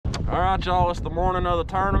Alright y'all, it's the morning of the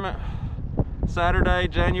tournament. Saturday,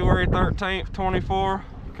 January 13th, 24.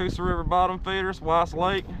 Coosa River bottom feeders, Weiss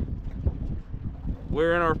Lake.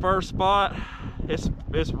 We're in our first spot. It's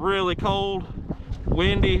really cold,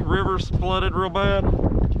 windy, river's flooded real bad.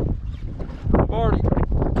 We've already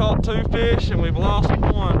caught 2 fish and we've lost 1.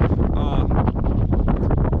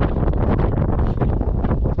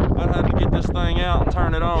 I had to get this thing out and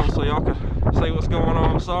turn it on so y'all could see what's going on.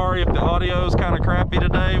 I'm sorry if the audio is kind of crappy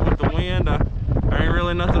today with the wind. There ain't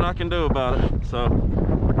really nothing I can do about it. So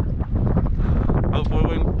hopefully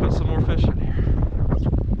we can put some more fish in here.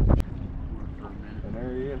 And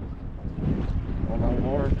there he is. One on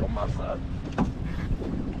more on my side.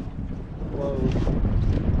 Close.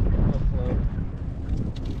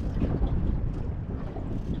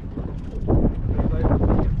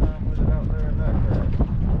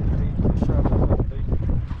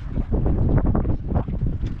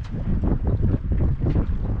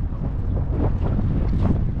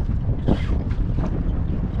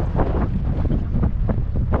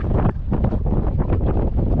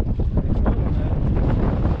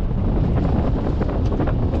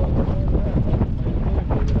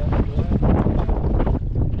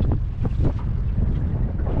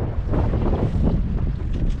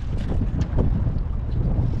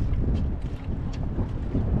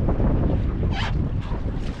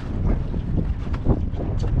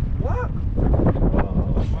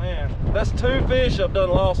 That's 2 fish I've done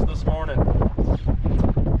lost this morning.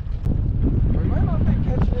 We may not be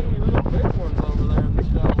catching any real big ones over there in the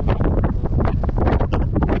shallow water.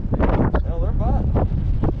 Hell, they're biting.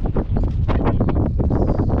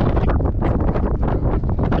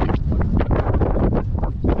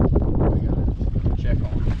 We gotta check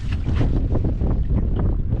on them.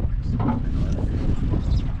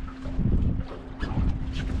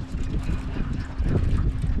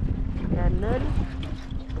 Got none?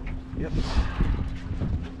 Yep.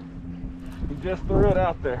 He just threw it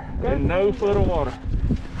out there in no foot of water.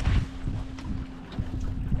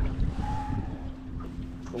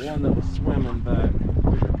 The one that was swimming back.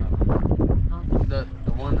 The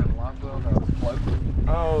one in the live well that was floating?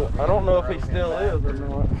 Oh, I don't know if he still is or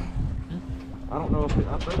not. I don't know if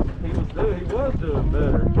I think he was doing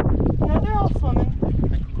better. No, they're all swimming.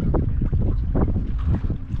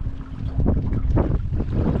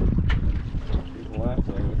 He's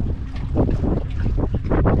laughing.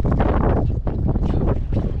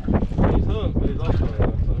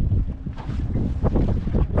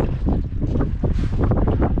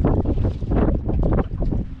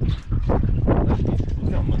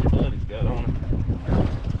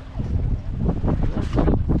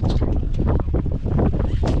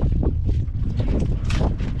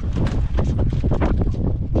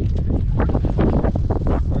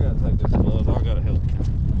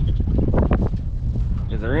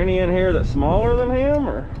 Is there any in here that's smaller than him,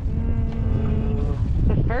 or?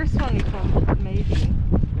 The first one from maybe.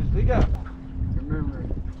 He got. Remember.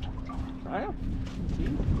 I am.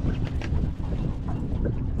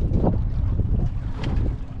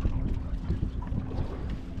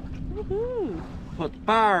 Woohoo! Put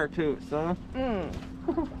fire to it, son.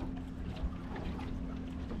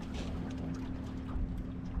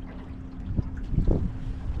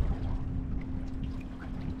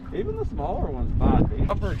 Even the smaller ones bite.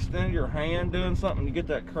 Ever extend your hand doing something to get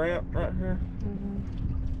that cramp right here?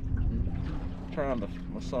 Trying to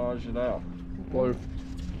massage it out. Blue.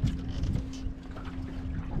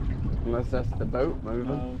 Unless that's the boat moving.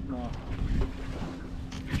 No, it's not.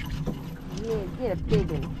 Yeah, get a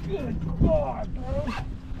big one. Good God, bro.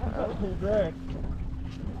 That's too drag.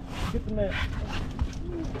 Get the net.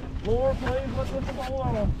 Lord, please let this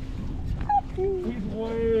one on. He's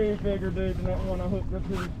way bigger dude than that one I hooked up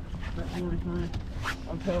to, that 43.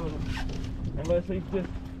 I'm telling you. Unless he's just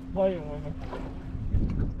playing with me.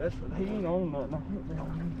 He ain't on nothing.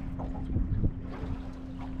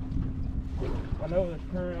 I know this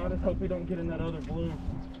current. I just hope he don't get in that other blue.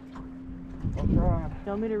 I'm trying. You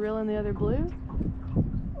want me to reel in the other blue?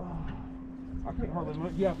 I can't hardly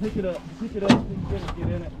move. Yeah, pick it up. Pick it up so you can get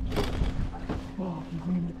in it. Oh, he's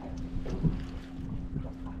in it.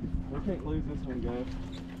 We can't lose this one, guys.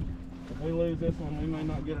 If we lose this one, we may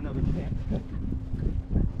not get another chance.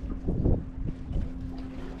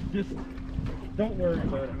 Just don't worry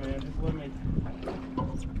about it, man. Just let me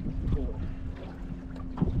pull it.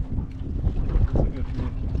 That's a good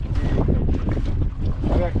fish.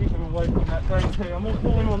 I gotta keep him away from that thing too. I'm gonna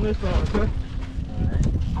pull him on this side, okay? Alright.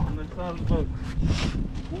 On this side of the boat.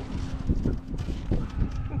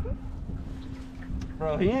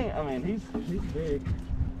 Bro, he ain't, I mean, he's big.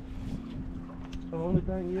 The only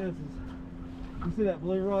thing is you see that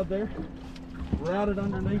blue rod there? route it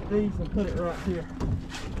underneath these and put it right here.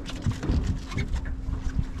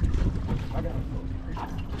 I got it.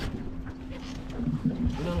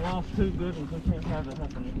 We done lost 2 good ones. We can't have that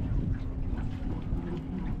happen again.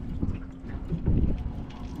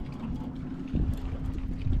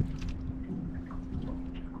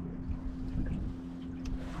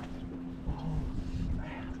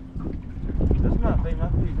 This might be my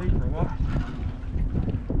PB for a while.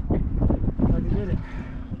 I did it.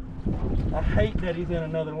 I hate that he's in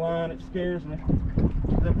another line. It scares me.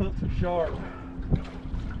 Them hooks are sharp.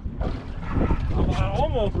 I'm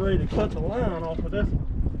almost ready to cut the line off of this one.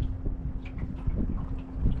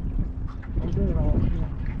 I'm doing all I can.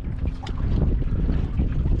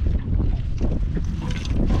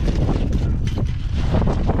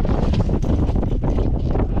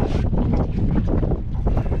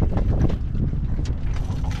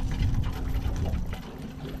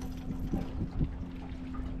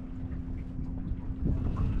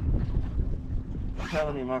 I'm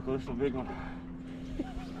telling you, Michael, this is a big one.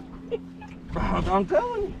 I'm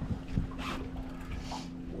telling you.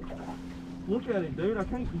 Look at him, dude. I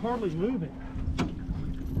can't hardly move him.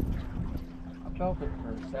 I felt it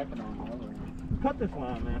for a second on the other one. Cut this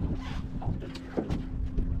line, man.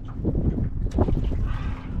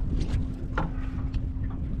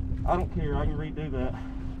 I don't care. I can redo that.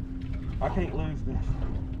 I can't lose this.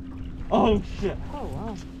 Oh, shit. Oh,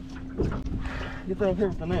 wow. Get that up here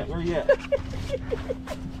with the net. Where you at?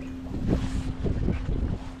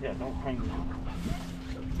 Yeah, don't hang me.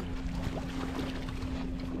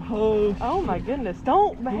 Oh, Oh my goodness.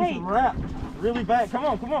 Don't he's behave. wrapped really bad. Come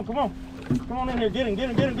on, come on, come on. Come on in here. Get him, get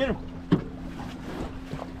him, get him, get him.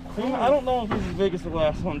 I don't know if he's as big as the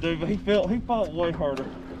last one, dude, but he fought way harder.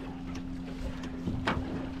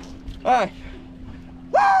 Hey.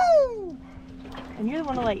 Woo! And you're the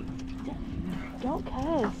one to like, don't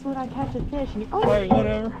cuss when I catch a fish. And you, oh, Hey,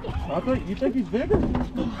 whatever. You think he's bigger?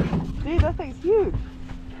 dude, that thing's huge.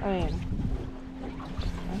 I mean,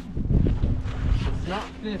 It's not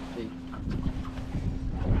 50.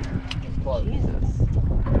 It's close. Jesus.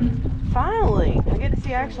 Finally, I get to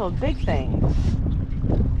see actual big things.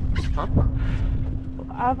 Huh?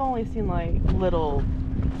 I've only seen like little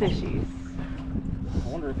fishies. I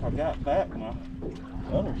wonder if I got back my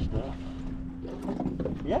other stuff.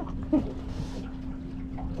 Yeah.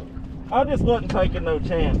 I just wasn't taking no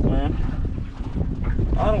chance, man.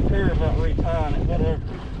 I don't care about retying it, whatever.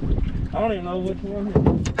 I don't even know which one hit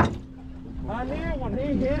it. I knew when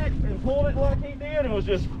he hit it and pulled it like he did, it was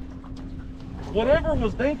just, whatever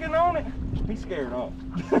was dinking on it, he scared off.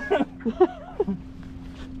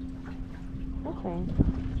 Okay.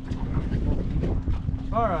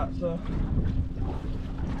 Alright, so,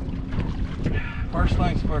 first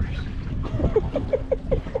things first.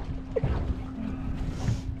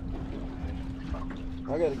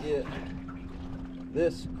 I gotta get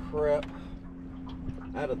this crap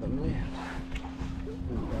out of the net.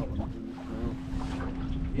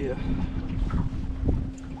 Yeah.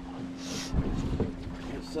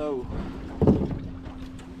 It's so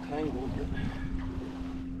tangled that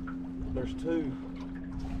there's 2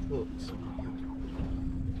 hooks.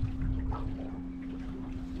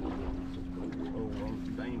 Oh,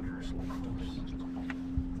 I'm dangerously close.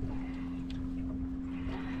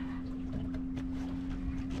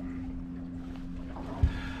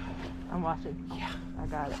 I'm watching. Yeah. I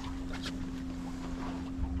got it.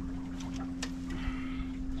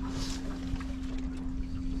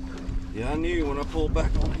 Yeah, I knew when I pulled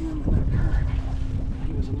back on him in that current,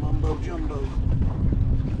 he was a mumbo jumbo.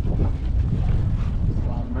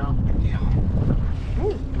 Mountain. Yeah.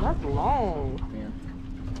 Ooh, that's long. Yeah.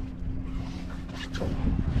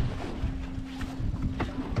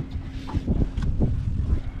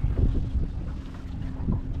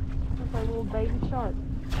 Looks like a little baby shark.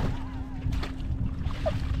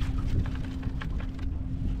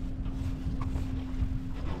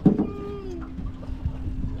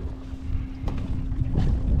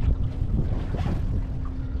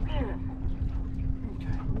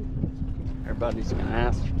 Everybody's gonna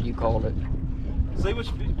ask if you called it. See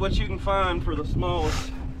what you can find for the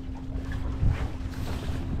smallest.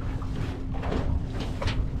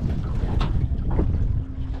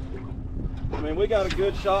 I mean, we got a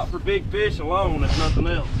good shot for big fish alone, if nothing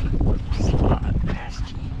else. Slide past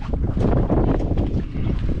you.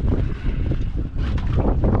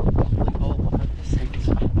 Oh, this thing's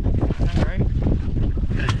all right.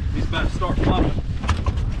 He's about to start flopping.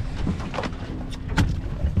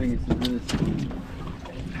 I think it's this.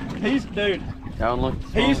 Dude, That one looks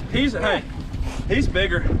small. he's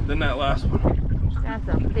bigger than that last one. That's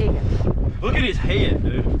a big one. Look at his head,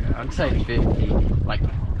 dude. I'd say 50. Like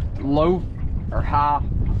low or high,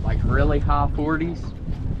 like really high 40s.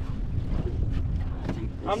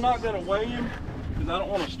 I'm not gonna weigh him because I don't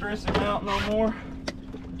want to stress him out no more.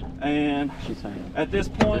 And She's saying at this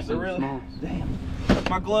point, this they're is really small. damn.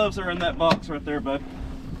 My gloves are in that box right there, bud.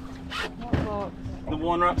 What box? The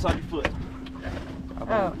one right beside your foot.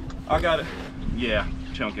 Oh. I got it. Yeah,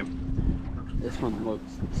 chunk him. This one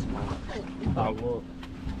looks small. Oh, look.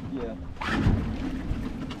 Yeah.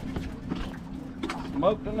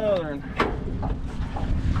 Smoked another one.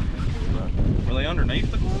 Were they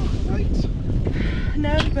underneath the weights?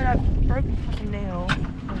 No, but I broke a fucking nail.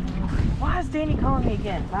 Why is Danny calling me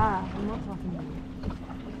again? Bye. I'm not talking to you.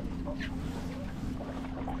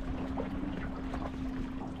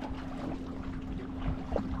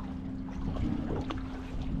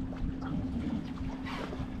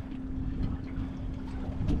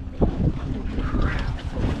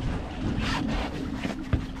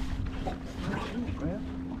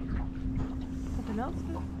 Something else?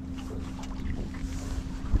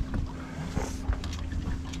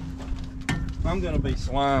 I'm gonna be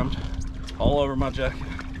slimed all over my jacket.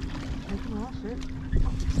 You can wash it.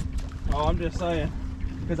 Oh, I'm just saying,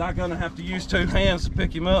 because I'm gonna have to use 2 hands to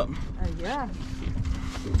pick him up. Yeah.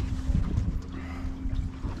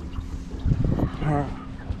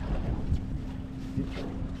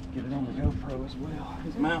 Get it on the GoPro as well.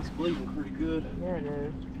 His mouth's bleeding pretty good. There it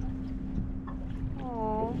is.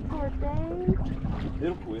 Oh, poor thing.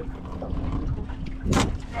 It'll quit.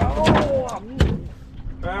 Oh!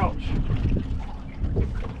 Ouch.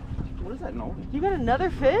 What is that noise? You got another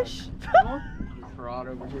fish? This rod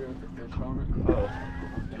over here with the fish on it. Oh.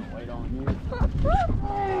 I'm gonna wait on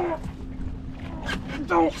you.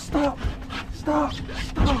 Don't stop. Stop.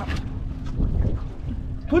 Stop.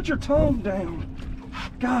 Put your tongue down.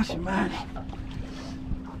 Gosh, Maddie.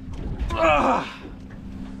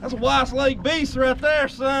 That's a Weiss Lake beast right there,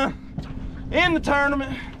 son. In the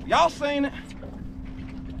tournament. Y'all seen it.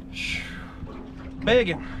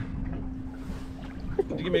 Begging.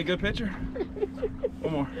 Did you give me a good picture?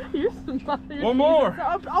 One more. You're smiling. One more.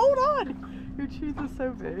 Hold on. Your cheese is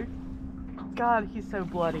so big. God, he's so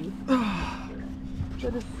bloody.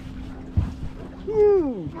 That is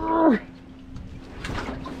huge.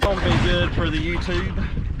 Gonna be good for the YouTube.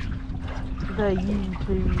 The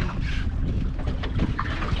YouTube.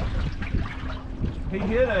 He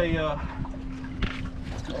hit a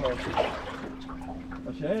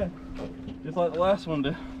shad, just like the last one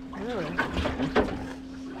did. Really?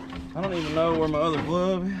 I don't even know where my other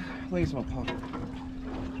glove is. I think it's in my pocket.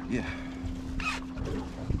 Yeah.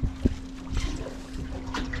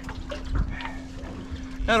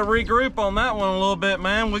 Had to regroup on that one a little bit,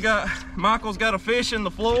 man. Michael's got a fish in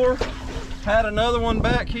the floor. Had another one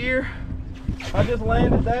back here. I just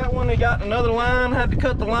landed that one. He got another line, had to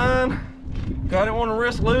cut the line. I didn't want to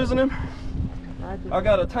risk losing him. I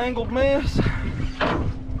got a tangled mess.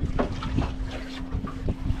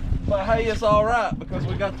 But hey, it's all right because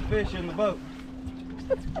we got the fish in the boat.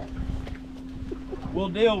 We'll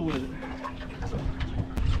deal with it.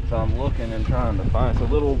 So I'm looking and trying to find a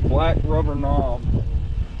little black rubber knob.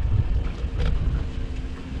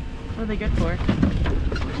 What are they good for?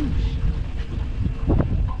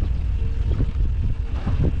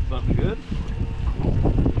 Something good?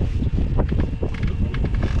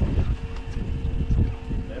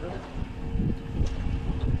 Better?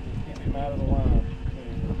 Keep him out of the line.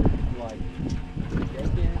 Like,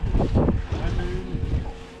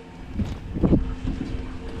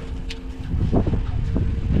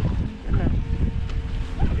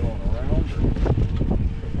 going around.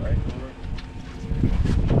 Right over it.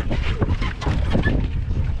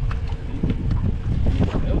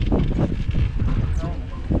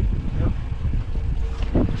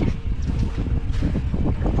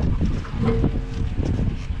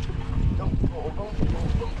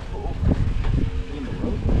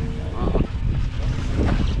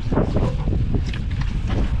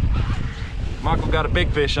 Michael got a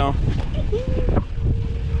big fish on.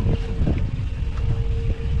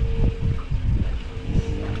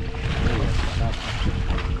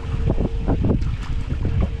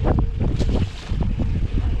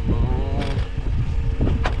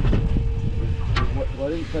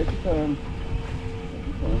 Let him take your time.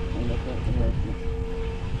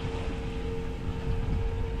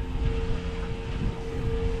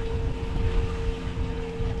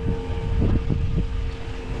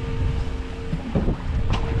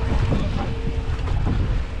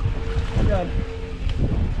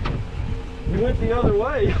 He went the other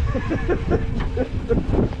way.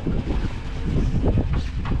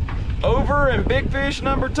 Over and big fish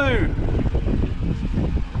number 2.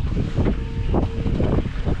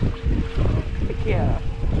 Yeah.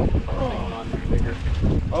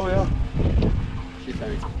 Oh yeah. She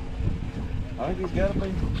thinks. I think he's got to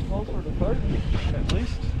be closer to 30 at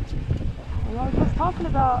least. We were just talking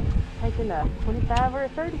about taking a 25 or a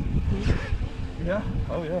 30. Yeah.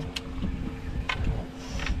 Oh yeah.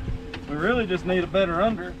 We really just need a better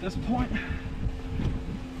under at this point.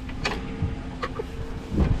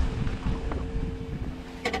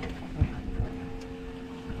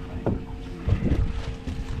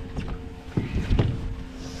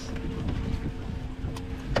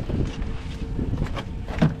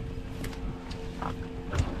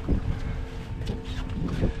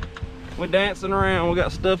 We're dancing around, we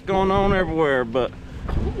got stuff going on everywhere, but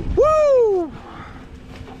woo!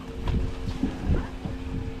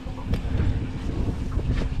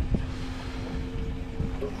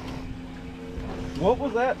 What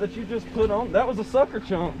was that you just put on? That was a sucker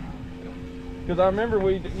chunk. Because I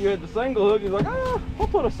remember you had the single hook, you're like, ah, we'll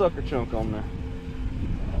put a sucker chunk on there.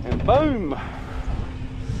 And boom!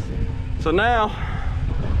 So now,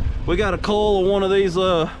 we got a coil of one of these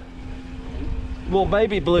little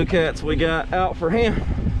baby blue cats we got out for him.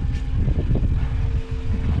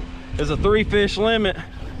 There's a 3 fish limit,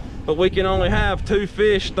 but we can only have 2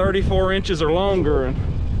 fish 34 inches or longer. And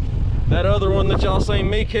that other one that y'all seen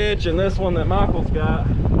me catch and this one that Michael's got,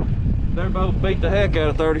 they're both beat the heck out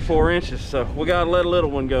of 34 inches. So we gotta let a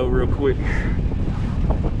little one go real quick.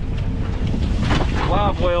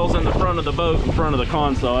 Live well's in the front of the boat, in front of the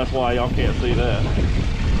console. That's why y'all can't see that.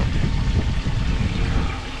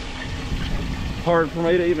 Hard for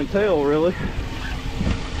me to even tell, really.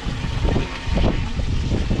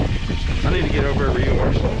 I need to get over where you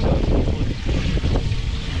are.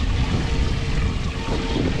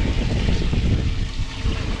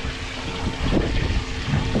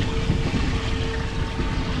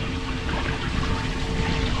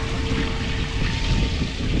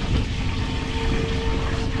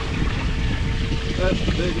 That's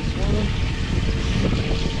the biggest one.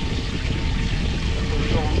 We're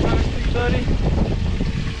going back, buddy.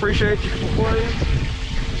 Appreciate you for playing.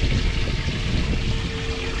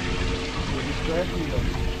 We'll just grab you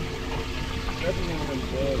one of them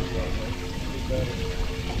bugs right there. Be better.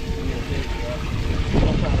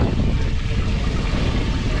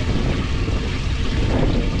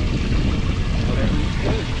 Whatever you do.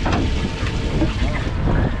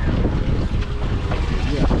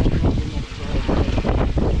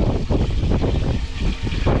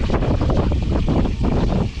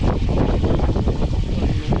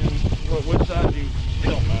 Which side do you? It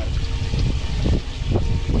don't matter.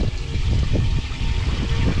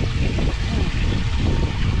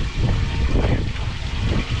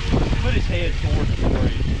 Put his head towards the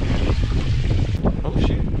way. Oh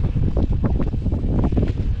shoot.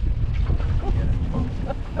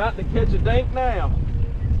 About to catch a dink now.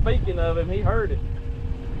 Speaking of him, he heard it.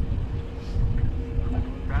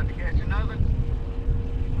 About to catch another?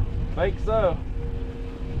 Think so.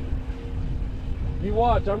 You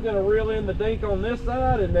watch, I'm gonna reel in the dink on this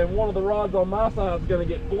side, and then one of the rods on my side is gonna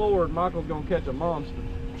get floored. Michael's gonna catch a monster.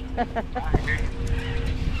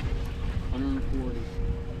 140.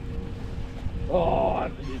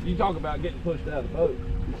 Oh, you talk about getting pushed out of the boat.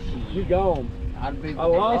 You gone. I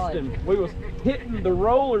lost him. We was hitting the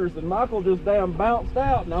rollers, and Michael just damn bounced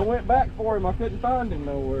out, and I went back for him. I couldn't find him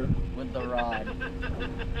nowhere. With the rod.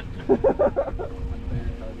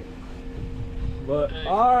 But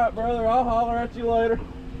all right, brother, I'll holler at you later.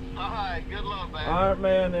 Alright, good luck, man. All right,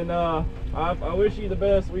 man, and I wish you the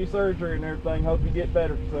best with your surgery and everything. Hope you get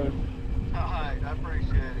better soon. Alright, I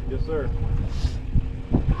appreciate it. Yes, sir.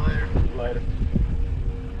 Later. Later.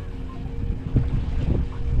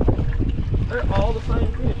 They're all the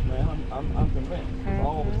same fish, man. I'm convinced. It's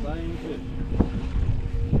all the same fish.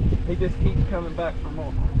 He just keeps coming back for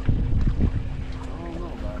more. I don't know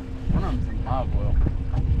about it. One of them's in live well.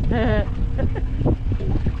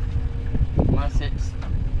 Unless it's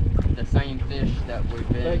the same fish that we've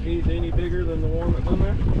been. Think he's any bigger than the one that's in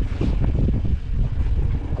there?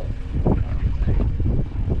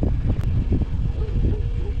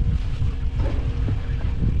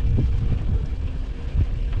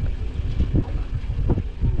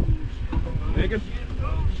 Bigger?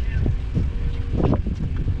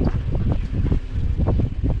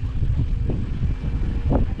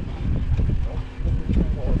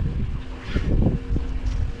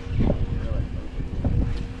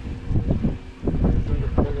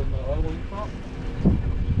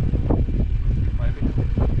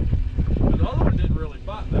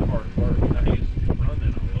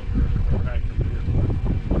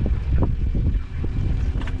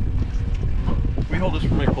 Hold this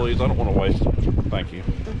for me, please. I don't want to waste it. Thank you.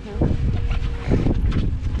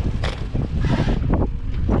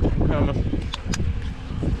 Coming.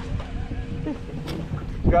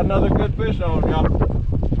 Got another good fish on, y'all.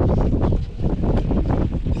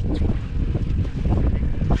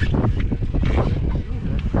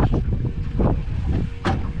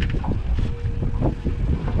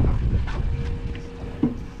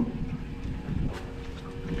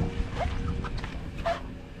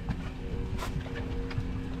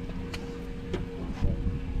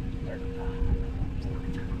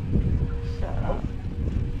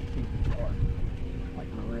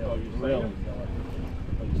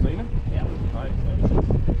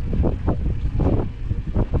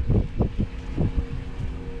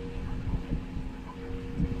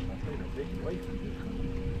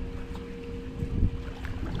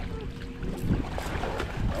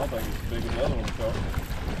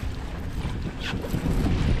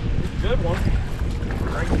 Good one.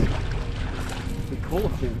 Crazy. Be cool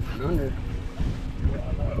if he was under. Yeah,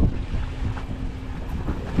 I know.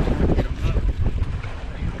 Get him up.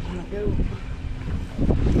 Go.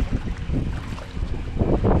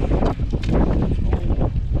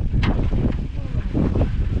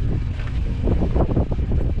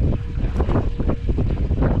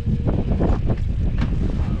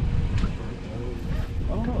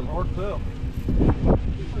 I don't know, it's hard to tell.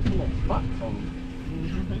 There's like little spots on him.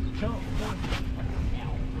 He's a chunk.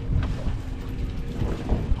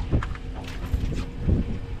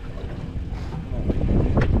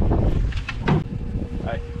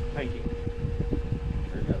 Hey, Pinky.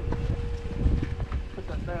 There you go. Put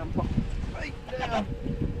that damn bait down.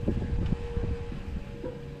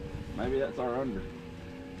 Maybe that's our under.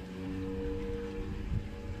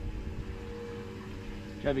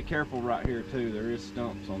 Gotta be careful right here too. There is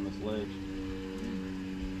stumps on this ledge.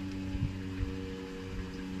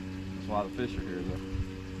 That's why the fish are here though.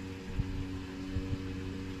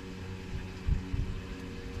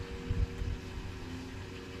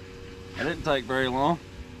 It didn't take very long.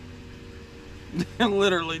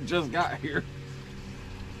 Literally just got here.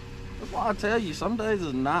 That's why I tell you, some days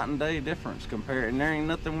is night and day difference compared, and there ain't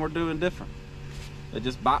nothing we're doing different. They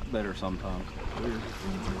just bite better sometimes. Weird.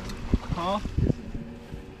 Huh?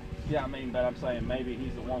 Yeah, I mean, but I'm saying maybe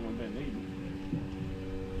he's the one we've been needing.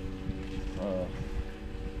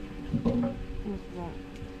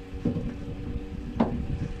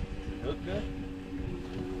 Hook good?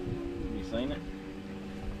 Have you seen it?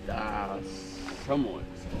 Somewhat.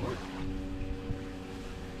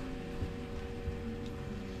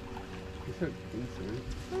 Let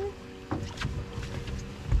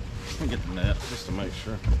me get the net just to make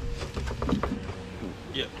sure.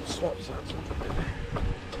 Yep, swap sides.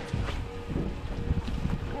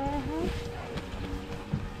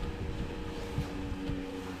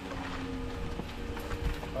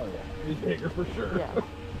 Oh yeah, he's bigger for sure. Yeah.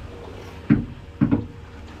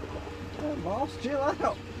 Hey, boss, chill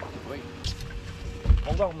out. Wait.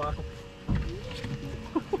 Hold on, Michael.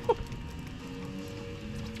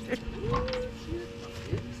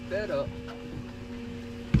 It's sped up.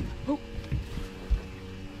 Oop.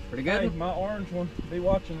 Pretty good. Hey, my orange one. Be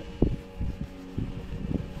watching it.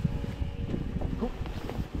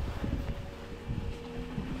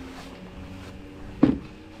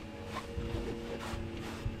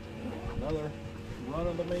 Another run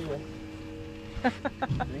of the meal. Yep.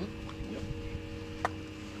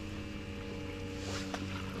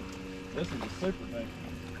 This is a super thing.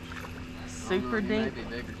 Super deep. Maybe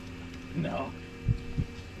bigger. No.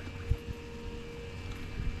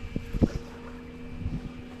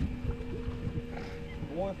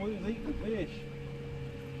 Boy, if we was eating fish,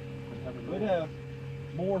 we'd have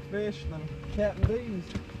more fish than Captain D's.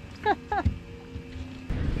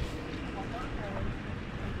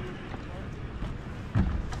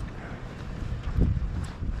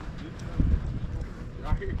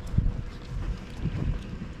 Right here.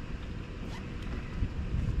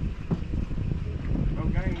 No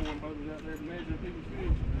game one boat out there measuring people's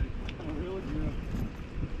fish. Oh, really? Yeah.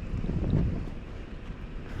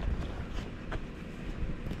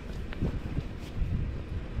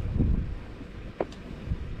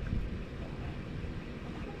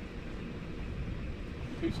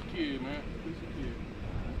 Piece of kid, man. Piece of kid.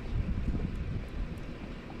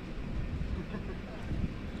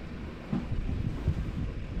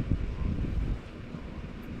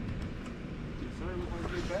 Yes, sir. Looks like a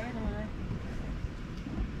good bag on there.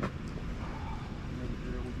 Another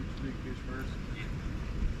girl, we'll get the big fish first.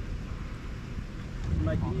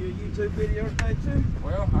 Making you a YouTube video today too?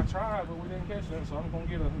 Well, I tried, but we didn't catch that, so I'm gonna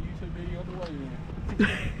get a YouTube video of the way then.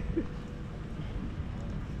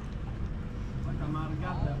 I might have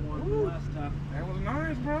got that one from last time. That was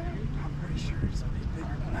nice, bro. I'm pretty sure it's a bit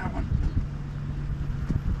bigger than that one.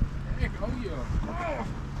 Heck, oh yeah.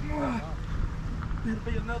 Oh, it'll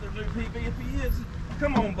be another another new PB if he is.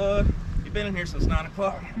 Come on, bud. You've been in here since 9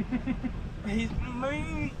 o'clock. He's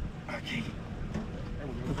mean. Okay. There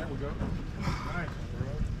we go. There we go. Nice, bro.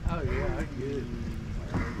 Oh yeah, that's good.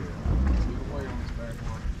 Let's get away on this back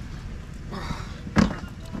one.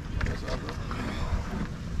 That's up, bro.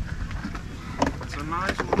 That's a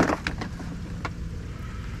nice one.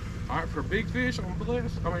 All right, for big fish on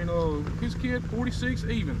Bliss, who's kid? 46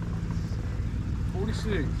 even.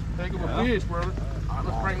 46. Take up a fish, brother. All right,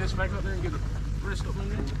 let's bring this back up there and get the wrist up in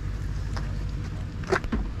there.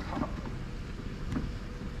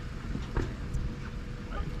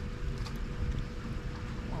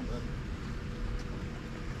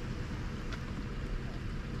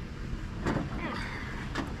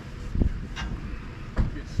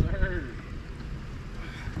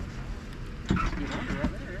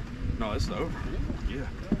 No, it's over. Yeah.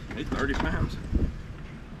 He's 30 pounds.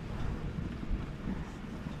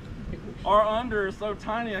 Our under is so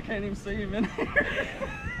tiny I can't even see him in here.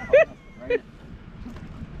 Right.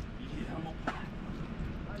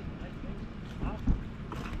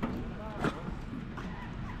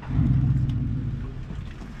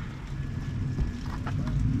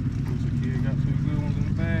 Looks like kid got 2 good ones in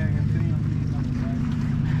the bag.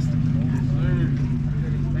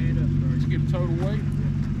 Let's get the total weight.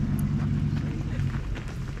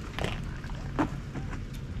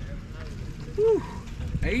 Whew.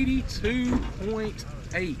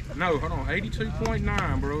 82.8. No, hold on.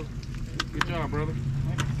 82.9, bro. Good job, brother.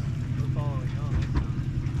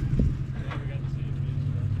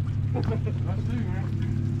 That's 2, man.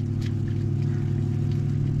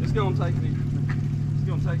 It's gonna take me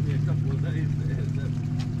a couple of days to edit that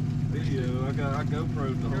video. I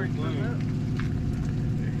GoPro'd the whole thing.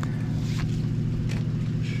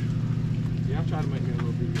 Yeah, I tried to make it a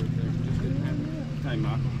little video there. It just didn't happen. Hey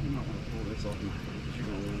Michael, you might want to pull this off my hand because you're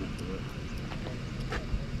gonna run into it.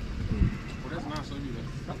 Well, that's nice of you to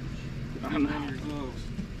I get know. in your gloves.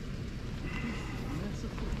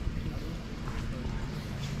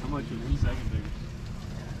 How much was the second biggest?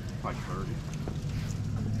 Like 30.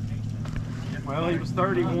 Well, he was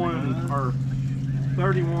 31 or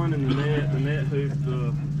 31 in the net. The net hoop,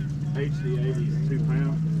 the HD80 is 2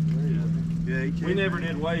 pounds. Yeah, We never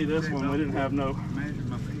did weigh this one. We didn't have no measured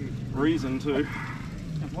my fish. reason to.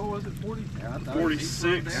 What was it, 40? Yeah, I thought 46.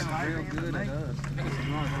 It slowed down real good, it does.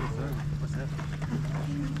 What's that?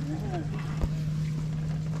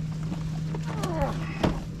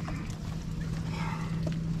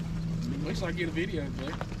 At least I get a video,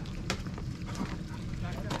 Jake.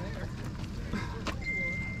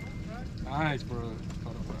 Nice, bro. Hold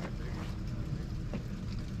on, right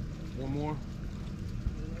there. One more.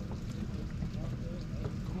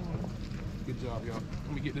 Come on. Good job, y'all.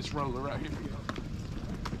 Let me get this roller right here for y'all.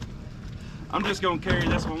 I'm just gonna carry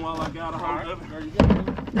this one while I got a hold of it. There you go.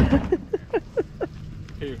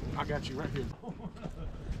 Here, I got you right here.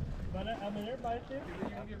 But I mean, everybody's there. You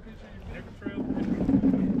can get a picture of your Every trail.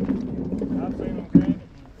 I've seen them grab it and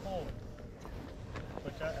pull it.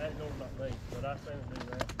 Which that goes like bait, but I've seen them do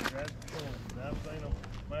that. Grab it and pull it. And I've seen them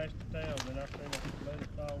mash the tail, and I've seen them let it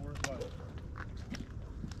fall where it's like.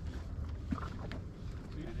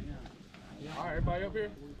 All right, everybody up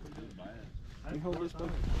here? Can you hold this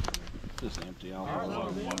book? Just empty. I'll All right,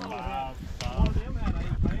 hold it. One of them had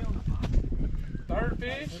 8 pounds. Third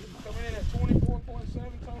fish, coming in at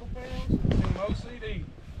 24.7 total pounds, and Mo CD.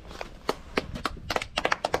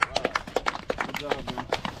 Good job, man.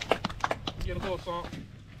 Get a little something.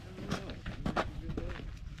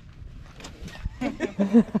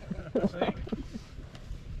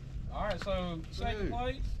 All right, so second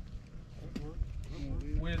place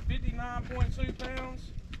with 59.2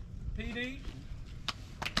 pounds, PD.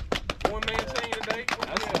 One man team today.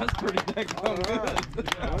 That's pretty daggone good.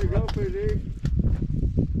 There you go, PD.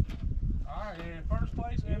 All right, and first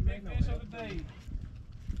place and big fish of the day.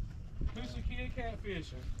 Who's the kid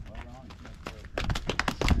catfishing?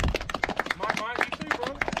 Mike, you too, bro.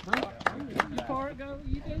 You part go,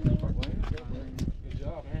 you do Lord. Good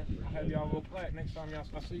job, man. I'll have y'all a little plaque next time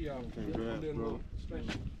I see y'all. I'm doing a little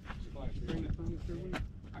special plaque. Bring the phone through with you.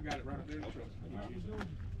 I got it right up there in the truck.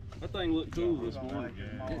 That thing looked cool this morning.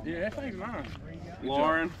 Yeah, that thing's nice.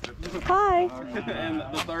 Lauren. Hi. And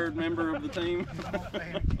the third member of the team.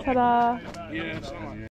 Ta-da. Yeah, it's